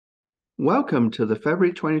Welcome to the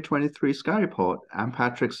February 2023 Sky Report. I'm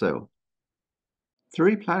Patrick So.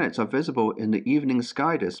 3 planets are visible in the evening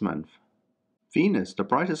sky this month. Venus, the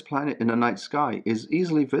brightest planet in the night sky, is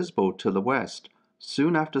easily visible to the west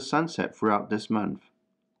soon after sunset throughout this month.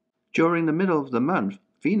 During the middle of the month,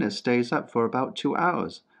 Venus stays up for about 2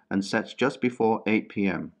 hours and sets just before 8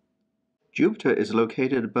 p.m. Jupiter is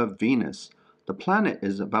located above Venus. The planet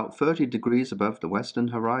is about 30 degrees above the western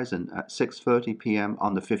horizon at 6:30 p.m.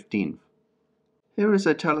 on the 15th. Here is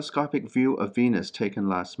a telescopic view of Venus taken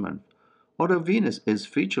last month. Although Venus is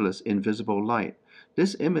featureless in visible light,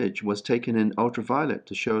 this image was taken in ultraviolet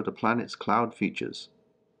to show the planet's cloud features.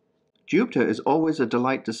 Jupiter is always a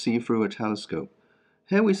delight to see through a telescope.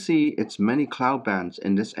 Here we see its many cloud bands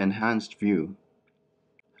in this enhanced view.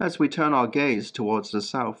 As we turn our gaze towards the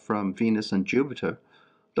south from Venus and Jupiter,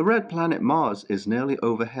 the red planet Mars is nearly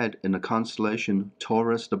overhead in the constellation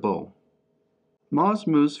Taurus the Bull. Mars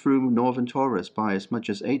moves through northern Taurus by as much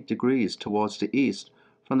as 8 degrees towards the east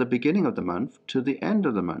from the beginning of the month to the end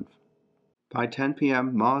of the month. By 10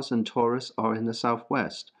 p.m., Mars and Taurus are in the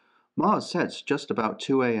southwest. Mars sets just about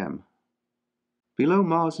 2 a.m. Below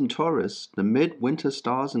Mars and Taurus, the mid-winter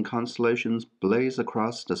stars and constellations blaze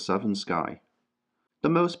across the southern sky. The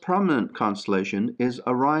most prominent constellation is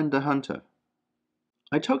Orion the Hunter.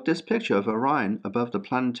 I took this picture of Orion above the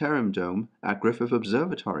planetarium dome at Griffith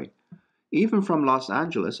Observatory. Even from Los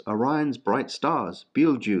Angeles, Orion's bright stars,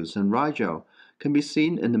 Betelgeuse and Rigel, can be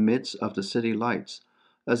seen in the midst of the city lights,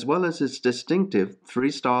 as well as its distinctive 3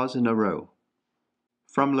 stars in a row.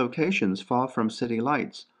 From locations far from city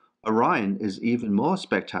lights, Orion is even more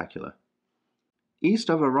spectacular. East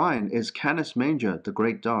of Orion is Canis Major, the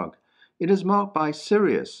great dog. It is marked by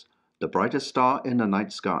Sirius, the brightest star in the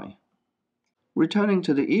night sky. Returning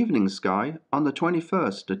to the evening sky, on the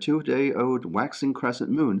 21st, the 2-day-old waxing crescent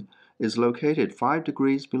moon is located 5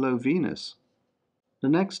 degrees below Venus. The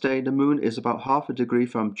next day, the moon is about half a degree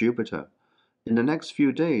from Jupiter. In the next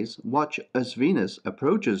few days, watch as Venus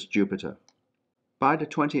approaches Jupiter. By the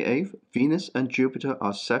 28th, Venus and Jupiter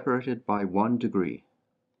are separated by 1 degree.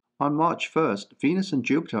 On March 1st, Venus and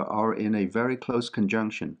Jupiter are in a very close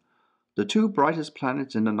conjunction. The 2 brightest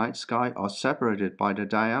planets in the night sky are separated by the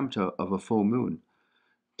diameter of a full moon.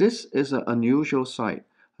 This is an unusual sight,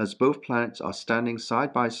 as both planets are standing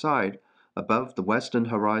side by side above the western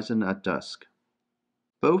horizon at dusk.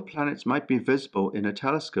 Both planets might be visible in a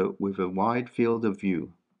telescope with a wide field of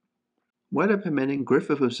view. Weather permitting,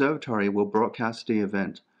 Griffith Observatory will broadcast the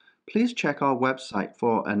event. Please check our website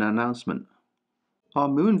for an announcement. Our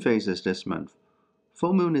moon phases this month.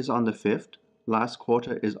 Full moon is on the 5th, last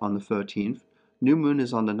quarter is on the 13th, new moon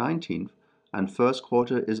is on the 19th, and first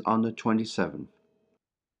quarter is on the 27th.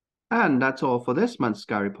 And that's all for this month's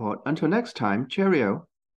Sky Report. Until next time, cheerio.